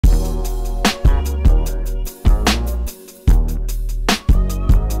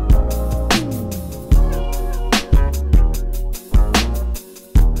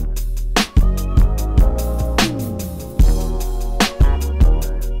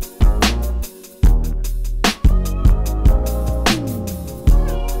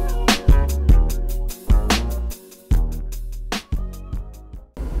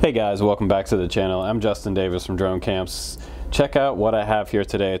Hey guys, welcome back to the channel. I'm Justin Davis from Drone Camps. Check out what I have here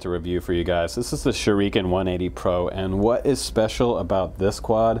today to review for you guys. This is the Shuriken 180 Pro, and what is special about this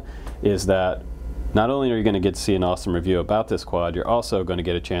quad is that not only are you going to get to see an awesome review about this quad, you're also going to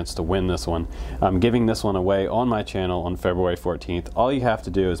get a chance to win this one. I'm giving this one away on my channel on February 14th. All you have to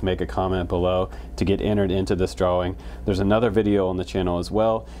do is make a comment below to get entered into this drawing. There's another video on the channel as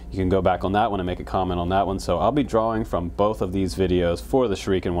well. You can go back on that one and make a comment on that one. So I'll be drawing from both of these videos for the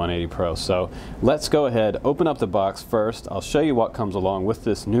Shuriken 180 Pro. So let's go ahead, open up the box first. I'll show you what comes along with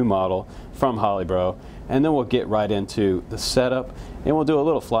this new model from Holybro, and then we'll get right into the setup and we'll do a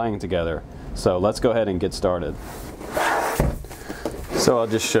little flying together. So let's go ahead and get started. So I'll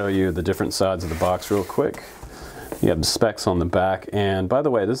just show you the different sides of the box real quick. You have the specs on the back, and by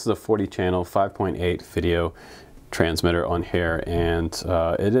the way, this is a 40 channel 5.8 video transmitter on here, and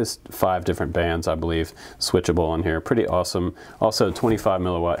it is 5 different bands, I believe, switchable on here. Pretty awesome. Also 25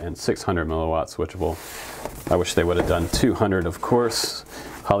 milliwatt and 600 milliwatt switchable. I wish they would have done 200, of course.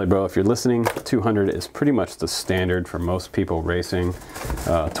 Holybro, if you're listening, 200 is pretty much the standard for most people racing.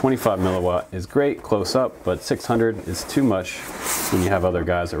 25 milliwatt is great close up, but 600 is too much when you have other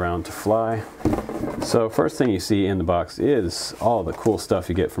guys around to fly. So first thing you see in the box is all the cool stuff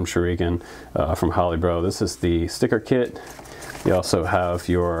you get from Shuriken, from Holybro. This is the sticker kit. You also have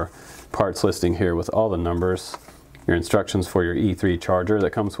your parts listing here with all the numbers, your instructions for your E3 charger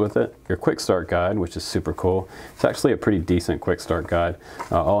that comes with it, your quick start guide, which is super cool. It's actually a pretty decent quick start guide,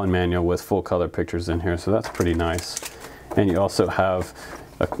 all in manual with full color pictures in here, so that's pretty nice. And you also have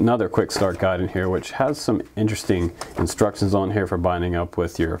another quick start guide in here, which has some interesting instructions on here for binding up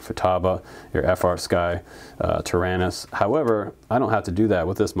with your FUTABA, your FRSKY, Tyrannus. However, I don't have to do that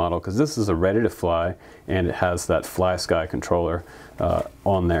with this model because this is a ready to fly and it has that FLYSKY controller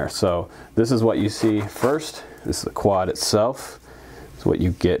on there. So this is what you see first. This is the quad itself. It's what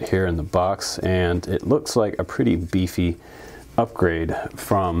you get here in the box, and it looks like a pretty beefy upgrade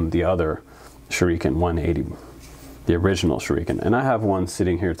from the other Shuriken 180, the original Shuriken. And I have one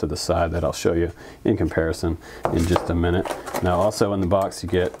sitting here to the side that I'll show you in comparison in just a minute. Now also in the box you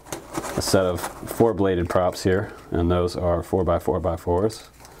get a set of 4 bladed props here, and those are 4x4x4s.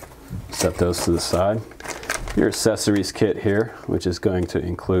 Set those to the side. Your accessories kit here, which is going to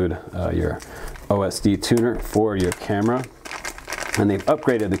include your OSD tuner for your camera, and they've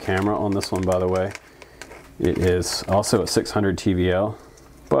upgraded the camera on this one, by the way. It is also a 600 TVL,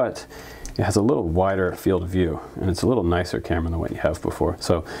 but it has a little wider field of view, and it's a little nicer camera than what you have before.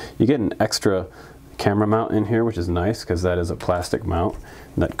 So you get an extra camera mount in here, which is nice because that is a plastic mount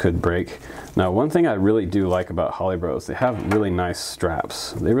that could break. Now, one thing I really do like about Holybro is they have really nice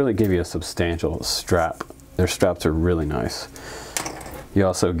straps. They really give you a substantial strap. Their straps are really nice. You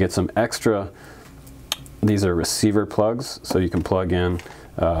also get some extra, these are receiver plugs, so you can plug in,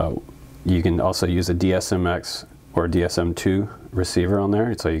 you can also use a DSMX or DSM2 receiver on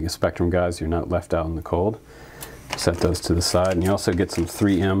there, so you can SPEKTRUM guys, you're not left out in the cold. Set those to the side, and you also get some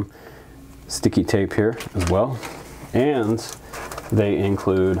 3M sticky tape here as well. And they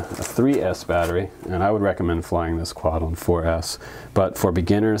include a 3S battery, and I would recommend flying this quad on 4S. But for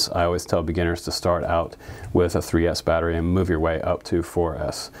beginners, I always tell beginners to start out with a 3S battery and move your way up to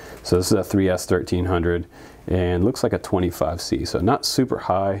 4S. So this is a 3S 1300 and looks like a 25C, so not super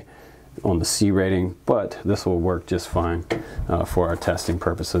high on the C rating, but this will work just fine for our testing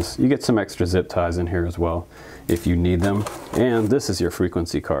purposes. You get some extra zip ties in here as well if you need them, and this is your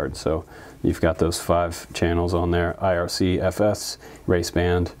frequency card. So you've got those 5 channels on there: IRC, FS, race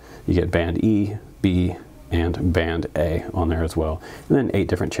band. You get band E, B, and band A on there as well, and then 8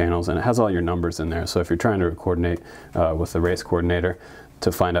 different channels, and it has all your numbers in there. So if you're trying to coordinate with the race coordinator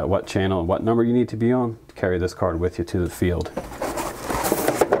to find out what channel and what number you need to be on, carry this card with you to the field.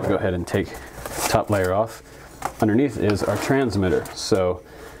 I'll go ahead and take the top layer off. Underneath is our transmitter. So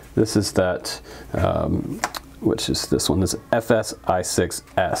this is that, which is this one, this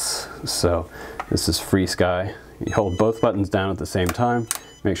FSI6S. So this is FreeSky. You hold both buttons down at the same time,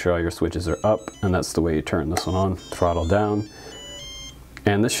 make sure all your switches are up, and that's the way you turn this one on. Throttle down.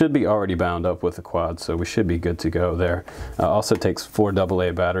 And this should be already bound up with the quad, so we should be good to go there. Also takes 4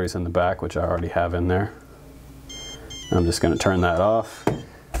 AA batteries in the back, which I already have in there. I'm just going to turn that off.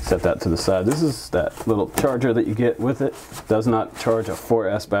 Set that to the side. This is that little charger that you get with it. Does not charge a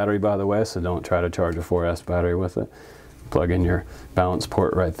 4S battery, by the way, so don't try to charge a 4S battery with it. Plug in your balance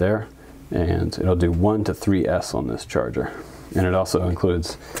port right there, and it'll do 1 to 3S on this charger. And it also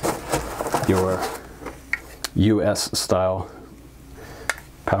includes your US style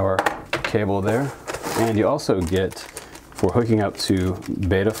power cable there. And you also get, for hooking up to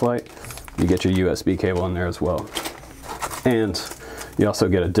Betaflight, you get your USB cable in there as well. And You also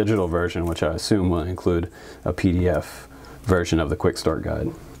get a digital version, which I assume will include a PDF version of the quick start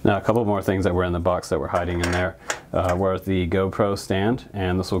guide. Now, a couple more things that were in the box that were hiding in there were the GoPro stand,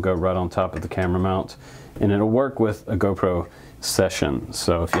 and this will go right on top of the camera mount, and it'll work with a GoPro Session.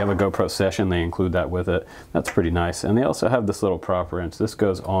 So if you have a GoPro Session, they include that with it. That's pretty nice. And they also have this little prop wrench. This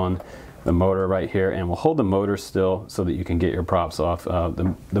goes on the motor right here and will hold the motor still so that you can get your props off.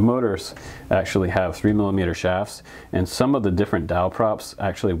 The motors actually have 3mm shafts, and some of the different dowel props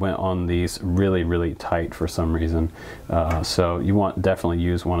actually went on these really tight for some reason. So you want definitely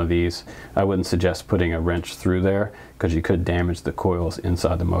use one of these. I wouldn't suggest putting a wrench through there because you could damage the coils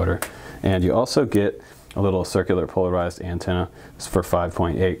inside the motor. And you also get a little circular polarized antenna. It's for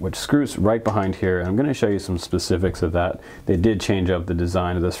 5.8, which screws right behind here. And I'm going to show you some specifics of that. They did change up the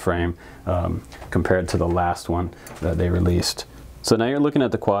design of this frame compared to the last one that they released. So now you're looking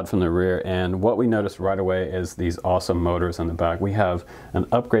at the quad from the rear, and what we noticed right away is these awesome motors in the back. We have an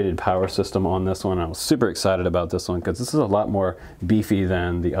upgraded power system on this one. I was super excited about this one because this is a lot more beefy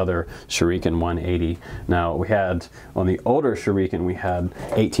than the other Shuriken 180. Now, we had, on the older Shuriken, we had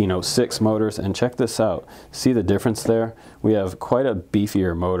 1806 motors, and check this out. See the difference there? We have quite a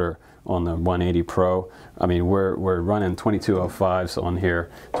beefier motor on the 180 Pro. I mean, we're running 2205s on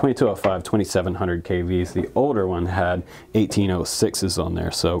here, 2205, 2700 kVs. The older one had 1806s on there,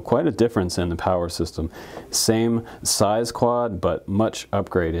 so quite a difference in the power system. Same size quad, but much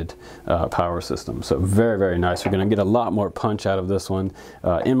upgraded power system. So very nice. We're gonna get a lot more punch out of this one.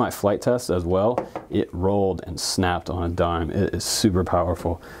 In my flight test as well, it rolled and snapped on a dime. It is super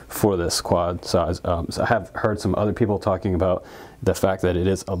powerful for this quad size. So I have heard some other people talking about the fact that it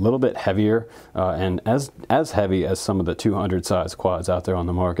is a little bit heavier and as heavy as some of the 200 size quads out there on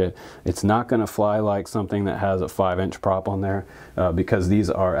the market. It's not going to fly like something that has a 5-inch prop on there because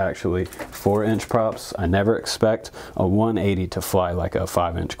these are actually 4-inch props. I never expect a 180 to fly like a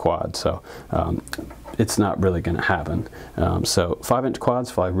 5-inch quad, so it's not really going to happen. So 5-inch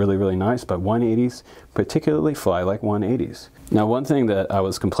quads fly really nice, but 180s particularly fly like 180s. Now, one thing that I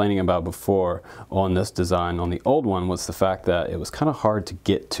was complaining about before on this design, on the old one, was the fact that it was kind of hard to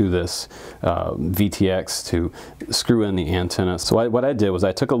get to this VTX to screw in the antenna. So what I did was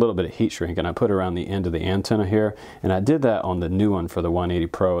I took a little bit of heat shrink and I put around the end of the antenna here, and I did that on the new one for the 180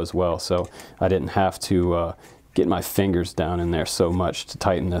 Pro as well, so I didn't have to get my fingers down in there so much to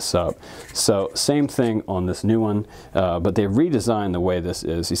tighten this up. So same thing on this new one, but they redesigned the way this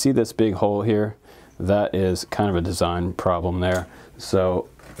is. You see this big hole here? That is kind of a design problem there. So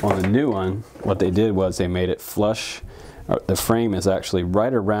on the new one, what they did was they made it flush. The frame is actually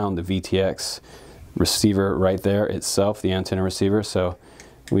right around the VTX receiver right there itself, the antenna receiver. So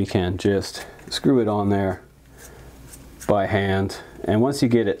we can just screw it on there by hand. And once you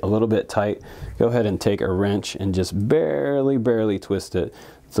get it a little bit tight, go ahead and take a wrench and just barely twist it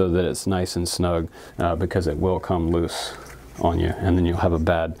so that it's nice and snug because it will come loose on you, and then you'll have a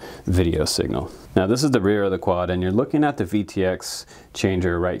bad video signal. Now, this is the rear of the quad, and you're looking at the VTX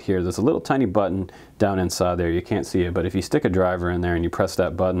changer right here. There's a little tiny button down inside there. You can't see it, but if you stick a driver in there and you press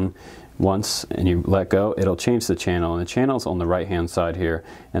that button once and you let go, it'll change the channel, and the channel's on the right hand side here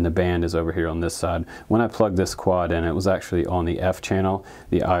and the band is over here on this side. When I plugged this quad in, it was actually on the F channel,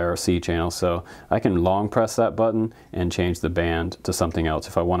 the IRC channel, so I can long press that button and change the band to something else.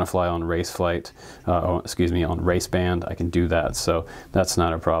 If I want to fly on race flight, on race band, I can do that, so that's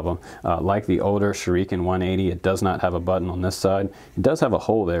not a problem. Like the older Shuriken 180, it does not have a button on this side. It does have a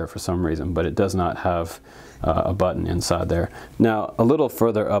hole there for some reason, but it does not have a button inside there. Now, a little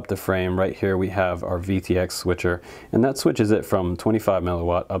further up the frame right here, we have our VTX switcher, and that switches it from 25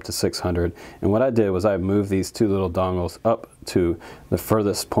 milliwatt up to 600. And what I did was I moved these two little dongles up to the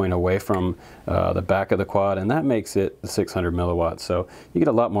furthest point away from the back of the quad, and that makes it the 600 milliwatt. So you get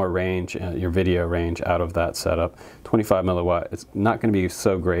a lot more range, your video range, out of that setup. 25 milliwatt, it's not going to be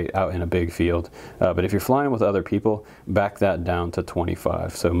so great out in a big field, but if you're flying with other people, back that down to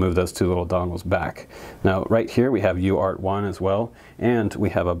 25. So move those two little dongles back. Now, right here we have UART1 as well, and we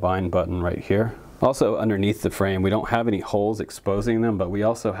have a bind button right here. Also, underneath the frame, we don't have any holes exposing them, but we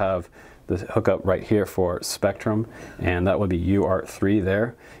also have the hookup right here for SPEKTRUM, and that would be UART3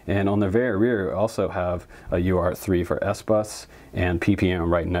 there. And on the very rear, we also have a UART3 for S-Bus and PPM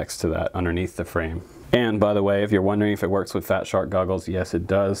right next to that underneath the frame. And by the way, if you're wondering if it works with Fat Shark goggles, yes it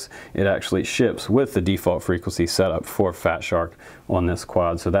does. It actually ships with the default frequency setup for Fat Shark on this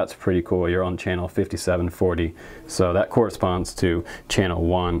quad, so that's pretty cool. You're on channel 5740, so that corresponds to channel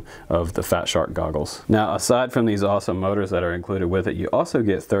 1 of the Fat Shark goggles. Now, aside from these awesome motors that are included with it, you also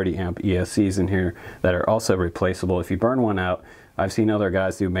get 30 amp ESCs in here that are also replaceable. If you burn one out, I've seen other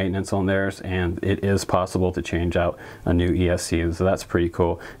guys do maintenance on theirs, and it is possible to change out a new ESC, so that's pretty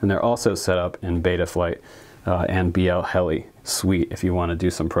cool. And they're also set up in Betaflight and FLYSKY suite if you want to do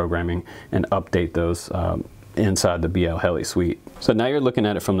some programming and update those inside the FLYSKY suite. So now you're looking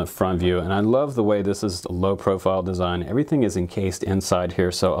at it from the front view, and I love the way this is a low profile design. Everything is encased inside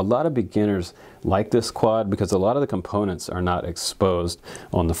here, so a lot of beginners like this quad because a lot of the components are not exposed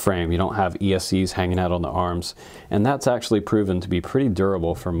on the frame. You don't have ESCs hanging out on the arms, and that's actually proven to be pretty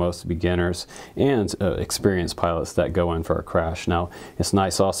durable for most beginners and experienced pilots that go in for a crash. Now, it's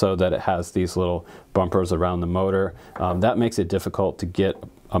nice also that it has these little bumpers around the motor. That makes it difficult to get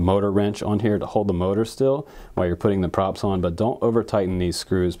a motor wrench on here to hold the motor still while you're putting the props on, but don't over tighten these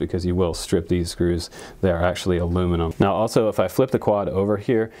screws because you will strip these screws. They are actually aluminum. Now also, if I flip the quad over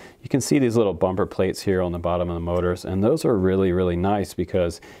here, you can see these little bumper plates here on the bottom of the motors, and those are really, really nice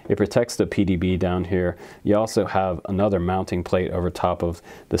because it protects the PDB down here. You also have another mounting plate over top of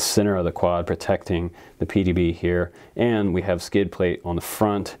the center of the quad protecting the PDB here, and we have skid plate on the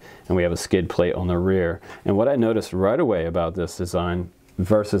front and we have a skid plate on the rear. And what I noticed right away about this design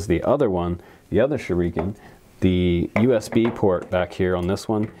versus the other one, the other Shuriken, the USB port back here on this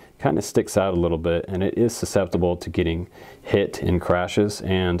one kind of sticks out a little bit, and it is susceptible to getting hit in crashes,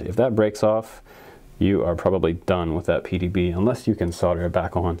 and if that breaks off, you are probably done with that PDB unless you can solder it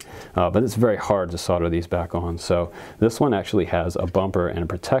back on. But it's very hard to solder these back on. So this one actually has a bumper and a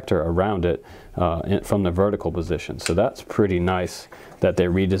protector around it from the vertical position. So that's pretty nice that they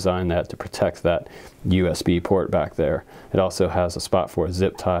redesigned that to protect that USB port back there. It also has a spot for a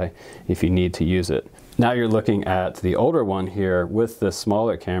zip tie if you need to use it. Now you're looking at the older one here with the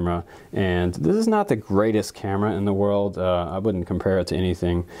smaller camera, and this is not the greatest camera in the world. I wouldn't compare it to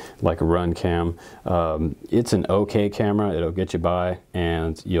anything like a run cam. It's an okay camera. It'll get you by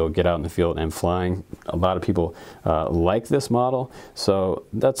and you'll get out in the field and flying. A lot of people like this model, so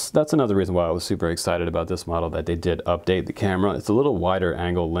that's another reason why I was super excited about this model, that they did update the camera. It's a little wider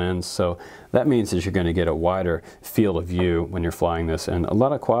angle lens, so that means that you're going to get a wider field of view when you're flying this. And a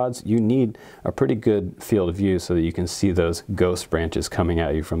lot of quads, you need a pretty good field of view so that you can see those ghost branches coming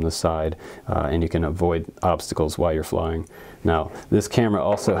at you from the side, and you can avoid obstacles while you're flying. Now, this camera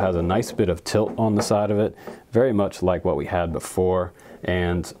also has a nice bit of tilt on the side of it, very much like what we had before.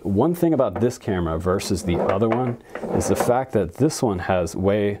 And one thing about this camera versus the other one is the fact that this one has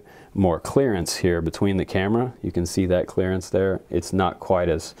way more clearance here between the camera. You can see that clearance there. It's not quite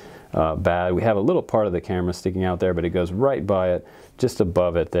as bad. We have a little part of the camera sticking out there, but it goes right by it, just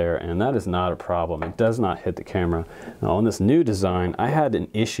above it there, and that is not a problem. It does not hit the camera. Now, on this new design, I had an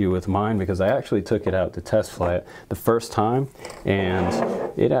issue with mine because I actually took it out to test fly it the first time,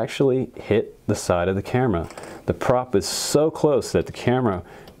 and it actually hit the side of the camera. The prop is so close that the camera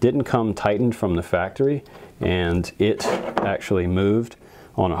didn't come tightened from the factory, and it actually moved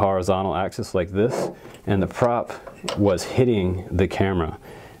on a horizontal axis like this, and the prop was hitting the camera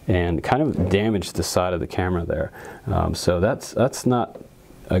and kind of damaged the side of the camera there. So that's not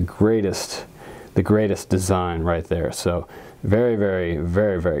the greatest design right there. So very, very,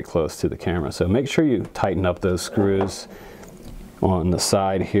 very, very close to the camera. So make sure you tighten up those screws on the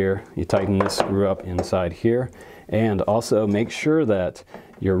side here. You tighten this screw up inside here, and also make sure that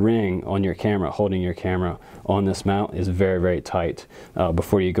your ring on your camera, holding your camera on this mount, is very, very tight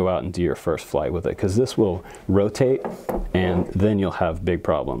before you go out and do your first flight with it, because this will rotate and then you'll have big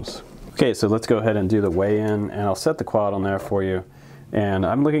problems. Okay, so let's go ahead and do the weigh-in, and I'll set the quad on there for you. And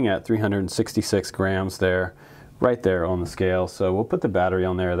I'm looking at 366 grams there, right there on the scale. So we'll put the battery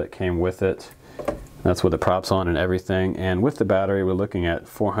on there that came with it. That's with the props on and everything. And with the battery, we're looking at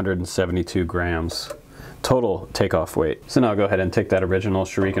 472 grams. Total takeoff weight. So now I'll go ahead and take that original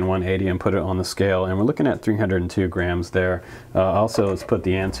Shuriken 180 and put it on the scale, and we're looking at 302 grams there. Also, let's put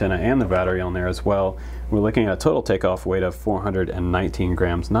the antenna and the battery on there as well. We're looking at a total takeoff weight of 419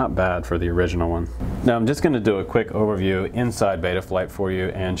 grams. Not bad for the original one. Now I'm just going to do a quick overview inside Betaflight for you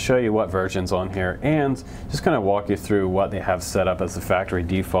and show you what version's on here, and just kind of walk you through what they have set up as the factory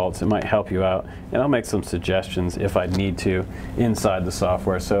defaults. It might help you out, and I'll make some suggestions if I need to inside the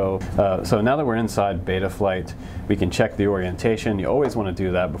software. So now that we're inside Betaflight, we can check the orientation. You always want to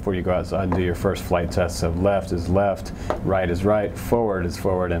do that before you go outside and do your first flight test. So left is left, right is right, forward is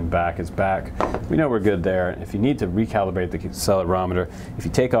forward, and back is back. We know we're good there. If you need to recalibrate the accelerometer, if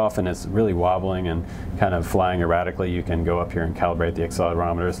you take off and it's really wobbling and kind of flying erratically, you can go up here and calibrate the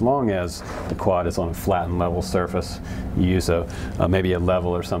accelerometer. As long as the quad is on a flat and level surface, you use maybe a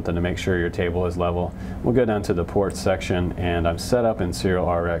level or something to make sure your table is level. We'll go down to the ports section, and I'm set up in serial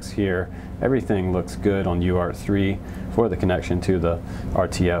RX here. Everything looks good on UART3 for the connection to the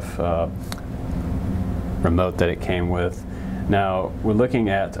RTF remote that it came with. Now we're looking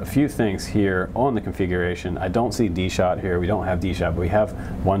at a few things here on the configuration. I don't see D-shot here. We don't have D-shot, but we have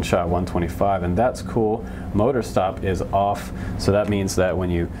one shot 125, and that's cool. Motor stop is off, so that means that when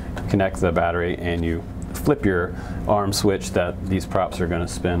you connect the battery and you flip your arm switch, that these props are going to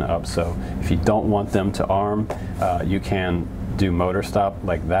spin up. So if you don't want them to arm, you can do motor stop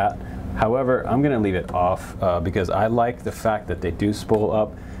like that. However, I'm going to leave it off because I like the fact that they do spool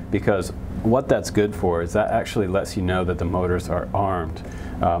up, because what that's good for is that actually lets you know that the motors are armed.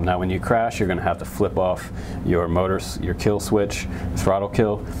 Now when you crash, you're going to have to flip off your motors, your kill switch, throttle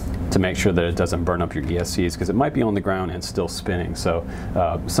kill, to make sure that it doesn't burn up your ESCs, because it might be on the ground and still spinning. So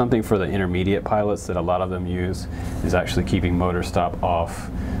something for the intermediate pilots that a lot of them use is actually keeping motor stop off.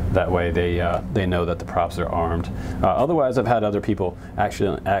 That way they know that the props are armed. Otherwise, I've had other people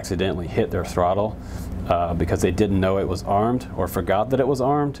actually accidentally hit their throttle because they didn't know it was armed or forgot that it was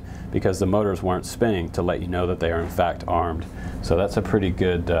armed because the motors weren't spinning to let you know that they are in fact armed. So that's a pretty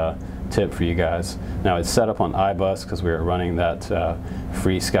good tip for you guys. Now it's set up on iBus because we were running that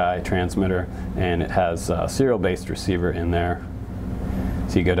FreeSky transmitter, and it has a serial-based receiver in there.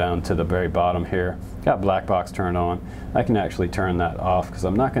 So you go down to the very bottom here, got black box turned on. I can actually turn that off because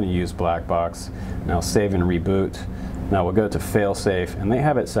I'm not going to use black box. Now save and reboot. Now we'll go to fail-safe, and they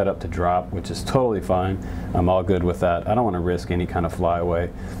have it set up to drop, which is totally fine. I'm all good with that. I don't want to risk any kind of flyaway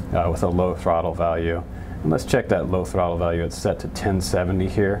with a low throttle value. And let's check that low throttle value. It's set to 1070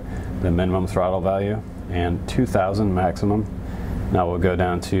 here, the minimum throttle value, and 2000 maximum. Now we'll go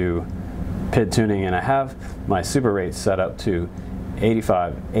down to PID tuning, and I have my super rates set up to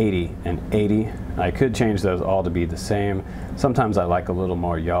 85, 80, and 80. I could change those all to be the same. Sometimes I like a little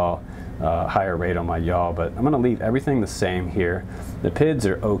more yaw, higher rate on my yaw, but I'm going to leave everything the same here. The PIDs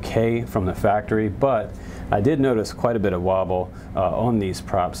are okay from the factory, but I did notice quite a bit of wobble on these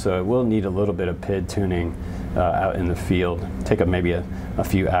props, so it will need a little bit of PID tuning out in the field. Take up maybe a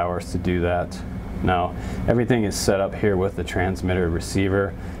few hours to do that. Now everything is set up here with the transmitter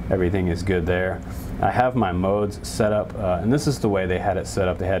receiver. Everything is good there. I have my modes set up, and this is the way they had it set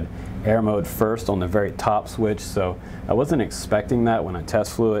up. They had air mode first on the very top switch, so I wasn't expecting that when I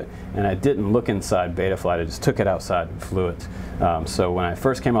test flew it, and I didn't look inside Betaflight. I just took it outside and flew it. So when I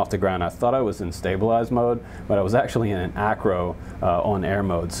first came off the ground, I thought I was in stabilized mode, but I was actually in an acro on air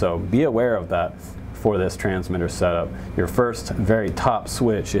mode. So be aware of that for this transmitter setup. Your first very top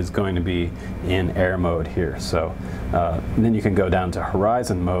switch is going to be in air mode here. So then you can go down to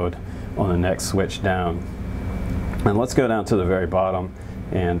horizon mode on the next switch down. And let's go down to the very bottom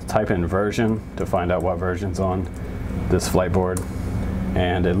and type in version to find out what version's on this flight board.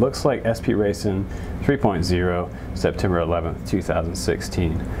 And it looks like SP Racing 3.0, September 11th,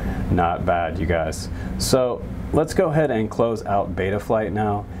 2016. Not bad, you guys. So let's go ahead and close out Betaflight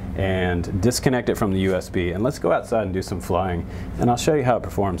now and disconnect it from the USB, and let's go outside and do some flying, and I'll show you how it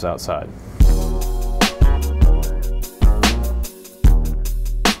performs outside.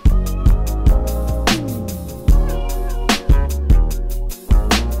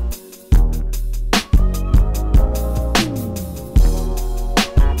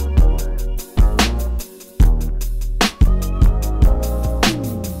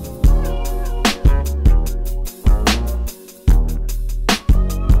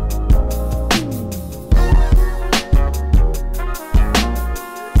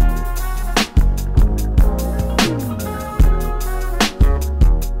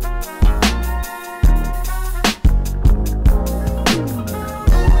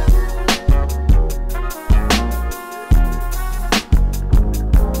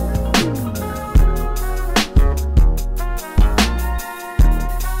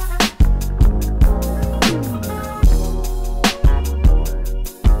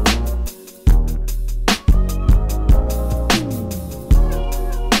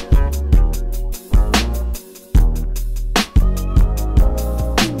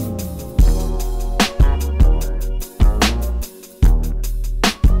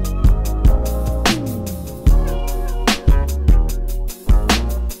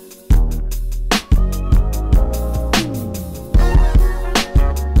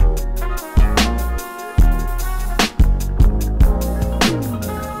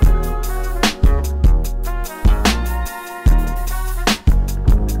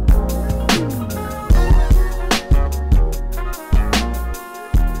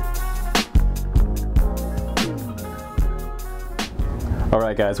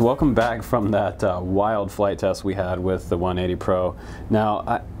 Alright guys, welcome back from that wild flight test we had with the 180 Pro.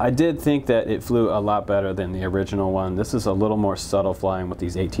 Now I did think that it flew a lot better than the original one. This is a little more subtle flying with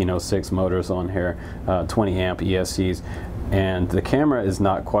these 1806 motors on here, 20 amp ESCs. and the camera is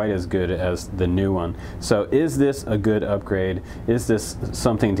not quite as good as the new one. So is this a good upgrade? Is this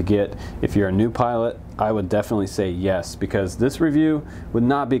something to get if you're a new pilot? I would definitely say yes, because this review would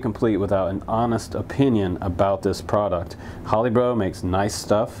not be complete without an honest opinion about this product. Holybro makes nice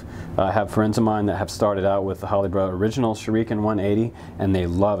stuff. I have friends of mine that have started out with the Holybro original Shuriken 180 and they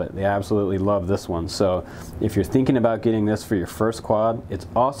love it. They absolutely love this one. So if you're thinking about getting this for your first quad, it's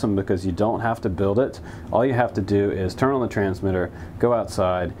awesome because you don't have to build it. All you have to do is turn on the transmitter, go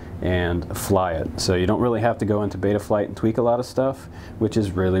outside, and fly it. So you don't really have to go into beta flight and tweak a lot of stuff, which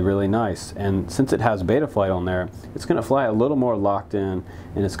is really, really nice. And since it has beta flight on there, it's going to fly a little more locked in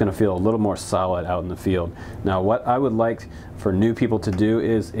and it's going to feel a little more solid out in the field. Now what I would like for new people to do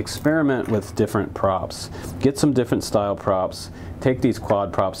is experiment with different props. Get some different style props. Take these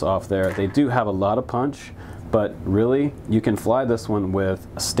quad props off there. They do have a lot of punch, but really you can fly this one with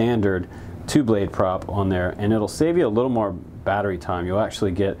a standard 2-blade prop on there and it'll save you a little more battery time. You'll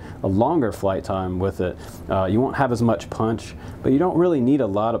actually get a longer flight time with it. You won't have as much punch, but you don't really need a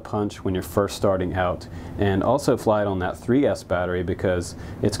lot of punch when you're first starting out. And also fly it on that 3S battery because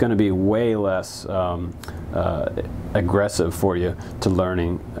it's going to be way less aggressive for you to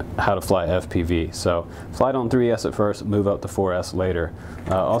learning how to fly FPV. So fly it on 3S at first, move up to 4S later.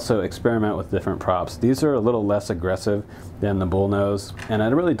 Also experiment with different props. These are a little less aggressive than the bullnose, and I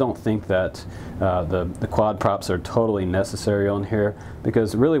really don't think that the quad props are totally necessary on here,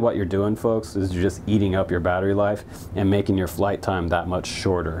 because really what you're doing, folks, is you're just eating up your battery life and making your flight time that much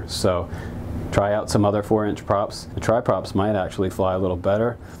shorter. So try out some other 4-inch props. The tri-props might actually fly a little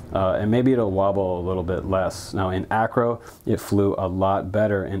better, and maybe it'll wobble a little bit less. Now in acro, it flew a lot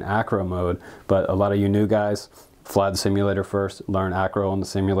better in acro mode, but a lot of you new guys, fly the simulator first, learn acro on the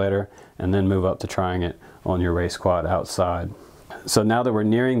simulator, and then move up to trying it on your race quad outside. So now that we're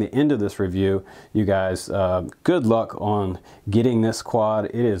nearing the end of this review, you guys, good luck on getting this quad.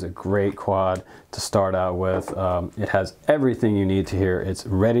 It is a great quad to start out with. It has everything you need to hear. It's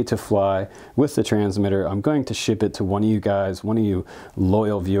ready to fly with the transmitter. I'm going to ship it to one of you guys, one of you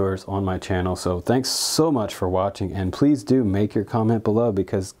loyal viewers on my channel. So thanks so much for watching, and please do make your comment below,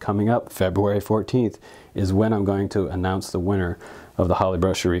 because coming up February 14th is when I'm going to announce the winner of the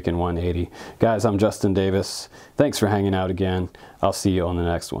Holybro Shuriken 180. Guys, I'm Justin Davis. Thanks for hanging out again. I'll see you on the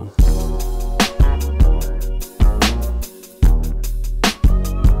next one.